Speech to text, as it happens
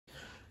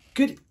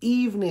Good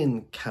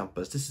evening,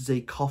 campers. This is a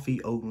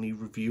coffee-only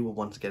review, and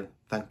once again,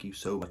 thank you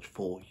so much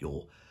for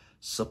your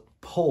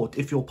support.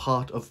 If you're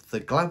part of the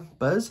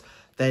Glampers,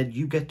 then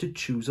you get to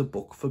choose a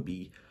book for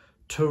me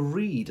to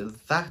read, and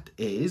that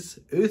is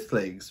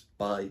Earthlings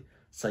by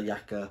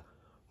Sayaka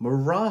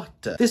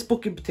Murata. This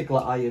book in particular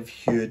I have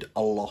heard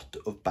a lot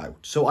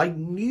about, so I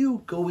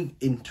knew going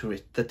into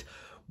it that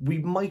we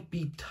might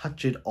be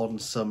touching on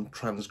some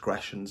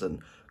transgressions and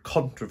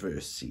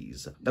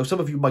controversies. Now, some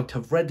of you might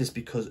have read this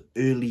because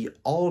early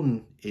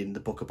on in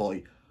the Book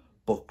Boy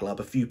book club,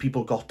 a few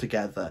people got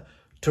together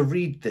to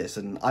read this,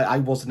 and I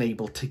wasn't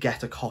able to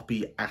get a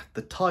copy at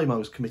the time. I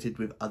was committed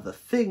with other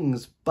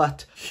things,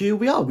 but here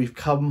we are. We've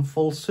come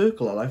full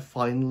circle, and I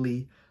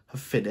finally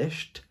have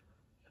finished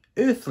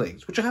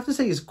Earthlings, which I have to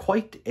say is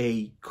quite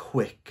a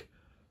quick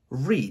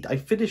read. I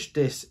finished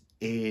this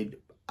in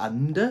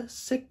under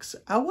 6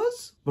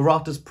 hours.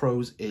 Murata's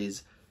prose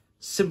is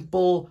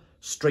simple,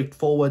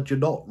 straightforward. You're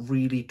not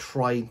really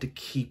trying to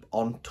keep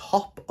on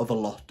top of a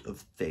lot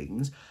of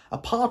things,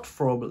 apart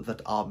from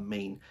that our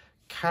main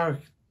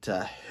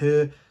character,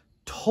 her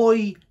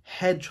toy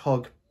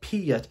hedgehog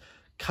Piet,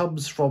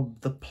 comes from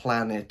the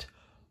planet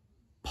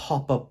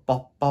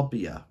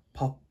Popopopia.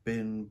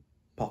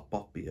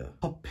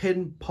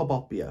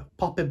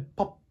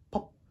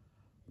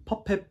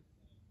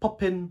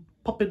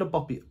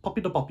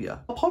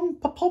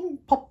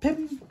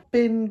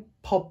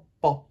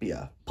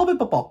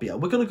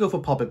 We're going to go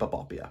for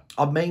Popopopia.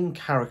 Our main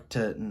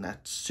character,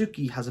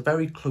 Natsuki, has a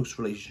very close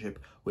relationship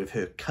with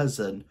her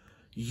cousin,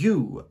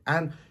 Yu,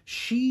 and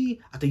she,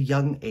 at a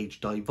young age,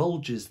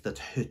 divulges that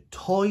her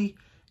toy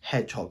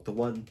hedgehog, the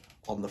one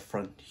on the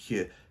front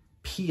here,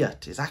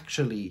 Piet, is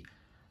actually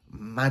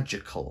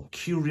magical.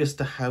 Curious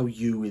to how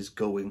Yu is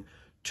going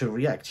to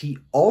react. He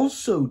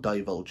also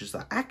divulges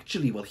that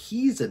actually, well,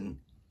 he's an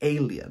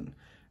alien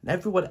and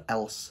everyone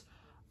else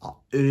are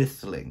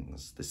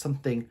Earthlings. There's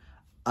something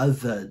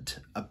othered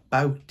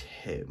about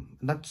him.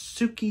 And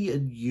Natsuki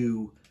and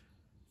Yu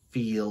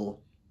feel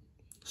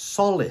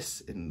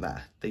solace in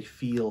that. They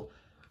feel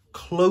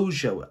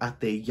closure at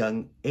their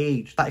young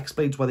age. That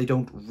explains why they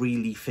don't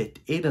really fit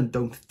in and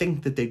don't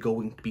think that they're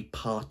going to be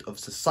part of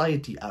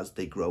society as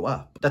they grow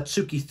up.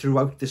 Natsuki,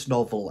 throughout this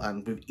novel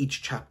and with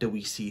each chapter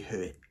we see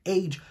her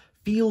age,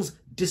 feels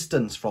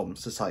distance from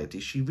society.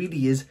 She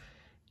really is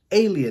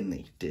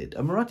alienated.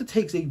 And Murata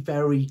takes a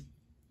very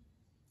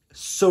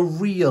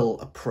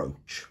surreal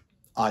approach,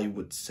 I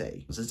would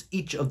say, as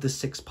each of the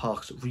 6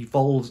 parts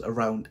revolves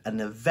around an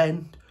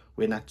event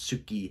where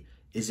Natsuki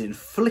is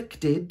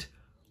inflicted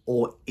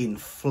or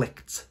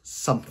inflicts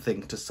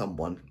something to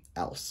someone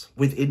else.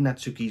 Within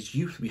Natsuki's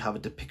youth, we have a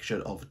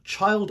depiction of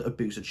child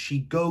abuse, and she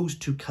goes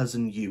to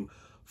cousin Yu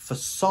for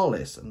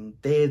solace, and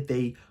there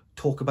they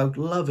talk about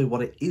love and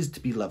what it is to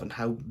be loved and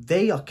how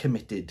they are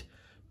committed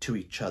to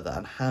each other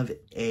and have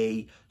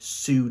a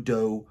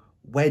pseudo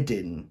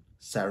wedding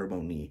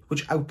ceremony,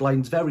 which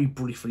outlines very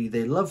briefly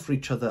their love for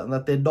each other and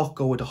that they're not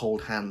going to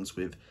hold hands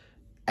with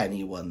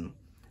anyone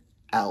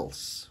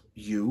else.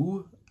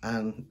 Yu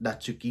and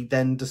Natsuki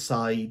then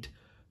decide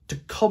to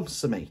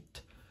consummate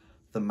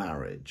the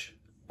marriage,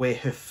 where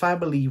her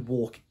family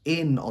walk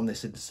in on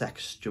this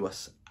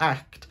incestuous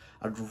act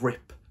and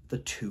rip the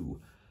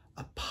two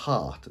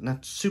apart.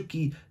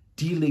 Natsuki,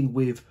 dealing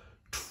with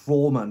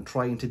trauma and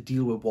trying to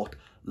deal with what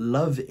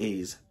love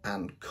is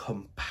and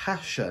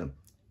compassion,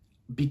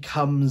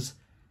 becomes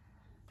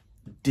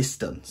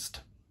distanced.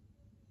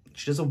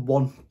 She doesn't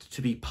want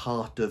to be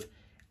part of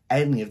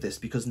any of this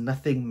because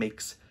nothing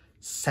makes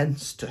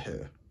sense to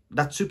her.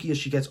 Natsuki, as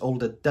she gets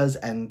older, does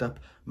end up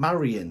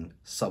marrying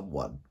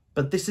someone,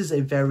 but this is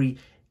a very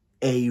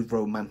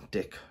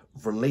aromantic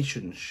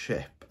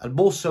relationship, and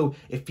more so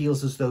it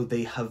feels as though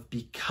they have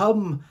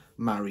become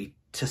married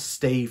to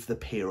stave the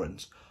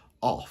parents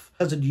off.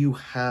 Cousin Yu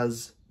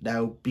has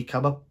now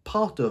become a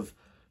part of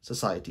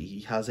society. He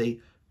has a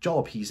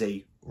job. He's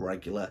a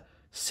regular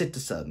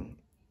citizen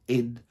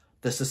in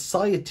the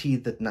society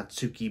that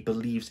Natsuki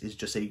believes is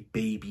just a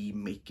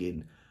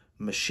baby-making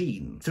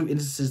machine. Through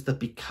instances that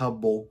become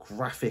more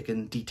graphic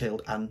and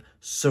detailed and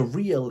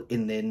surreal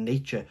in their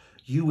nature,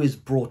 Yu is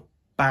brought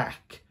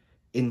back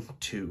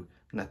into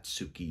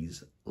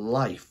Natsuki's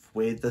life,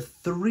 where the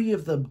 3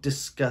 of them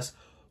discuss,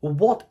 well,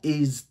 what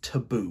is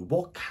taboo?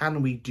 What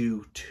can we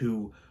do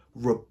to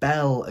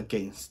rebel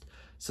against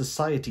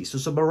society?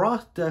 So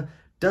Murata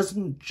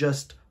doesn't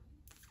just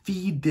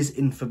feed this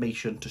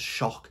information to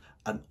shock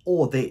and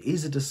awe. There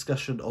is a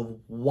discussion of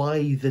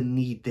why the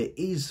need there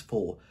is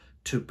for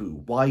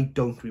taboo. Why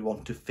don't we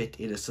want to fit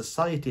in a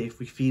society if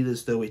we feel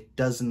as though it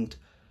doesn't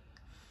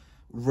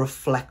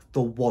reflect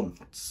the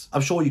wants?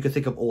 I'm sure you could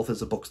think of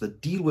authors of books that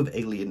deal with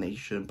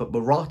alienation, but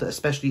Murata,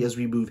 especially as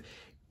we move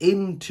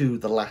into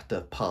the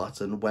latter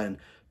parts and when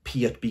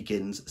Piet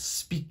begins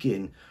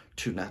speaking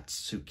to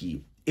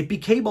Natsuki, it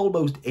became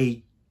almost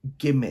a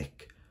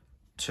gimmick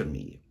to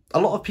me. A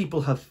lot of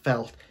people have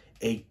felt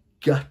a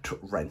gut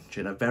wrench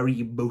and a very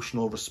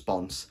emotional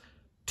response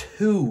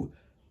to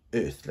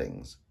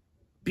Earthlings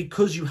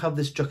because you have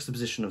this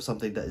juxtaposition of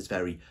something that is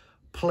very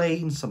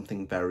plain,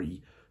 something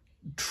very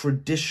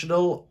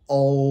traditional,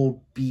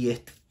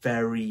 albeit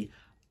very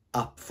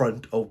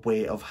upfront,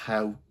 aware of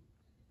how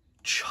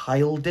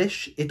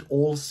childish it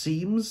all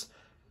seems.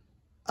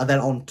 And then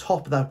on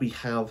top of that, we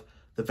have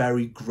the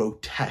very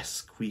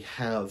grotesque, we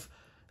have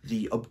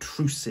the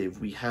obtrusive,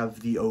 we have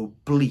the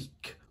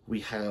oblique,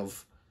 we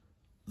have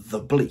the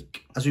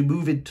bleak. As we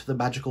move into the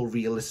magical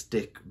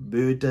realistic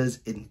murders,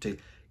 into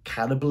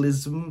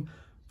cannibalism,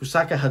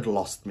 Sayaka had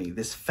lost me.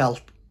 This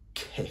felt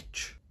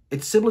kitsch.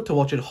 It's similar to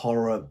watching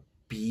horror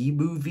B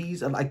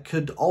movies, and I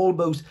could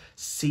almost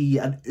see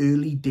an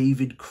early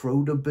David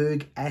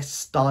Cronenberg-esque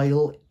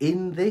style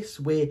in this,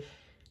 where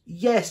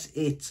yes,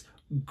 it's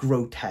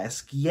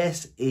grotesque,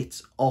 yes,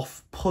 it's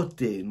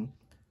off-putting,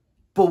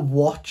 but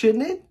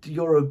watching it,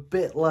 you're a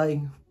bit like,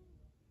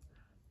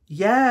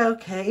 yeah,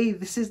 okay,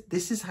 this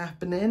is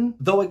happening.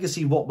 Though I can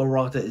see what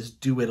Murata is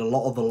doing, a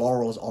lot of the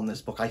laurels on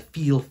this book I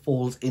feel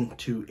falls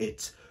into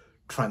its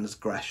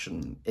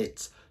transgression,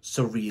 its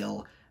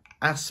surreal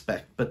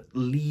aspect, but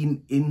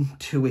lean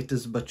into it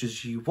as much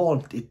as you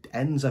want, it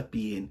ends up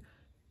being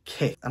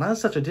kick. And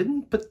as such, I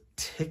didn't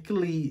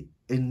particularly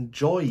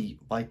enjoy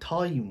my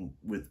time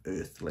with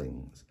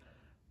Earthlings.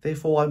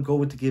 Therefore, I'm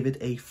going to give it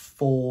a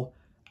 4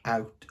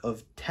 out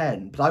of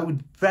 10. But I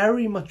would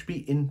very much be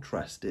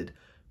interested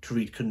to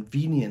read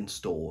Convenience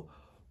Store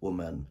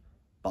Woman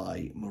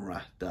by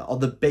Murata on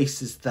the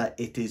basis that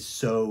it is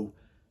so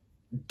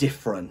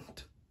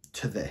different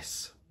to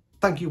this.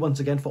 Thank you once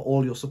again for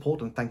all your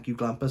support, and thank you,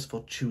 Glampus,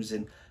 for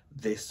choosing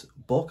this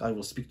book. I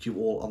will speak to you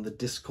all on the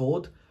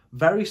Discord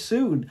very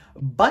soon.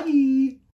 Bye!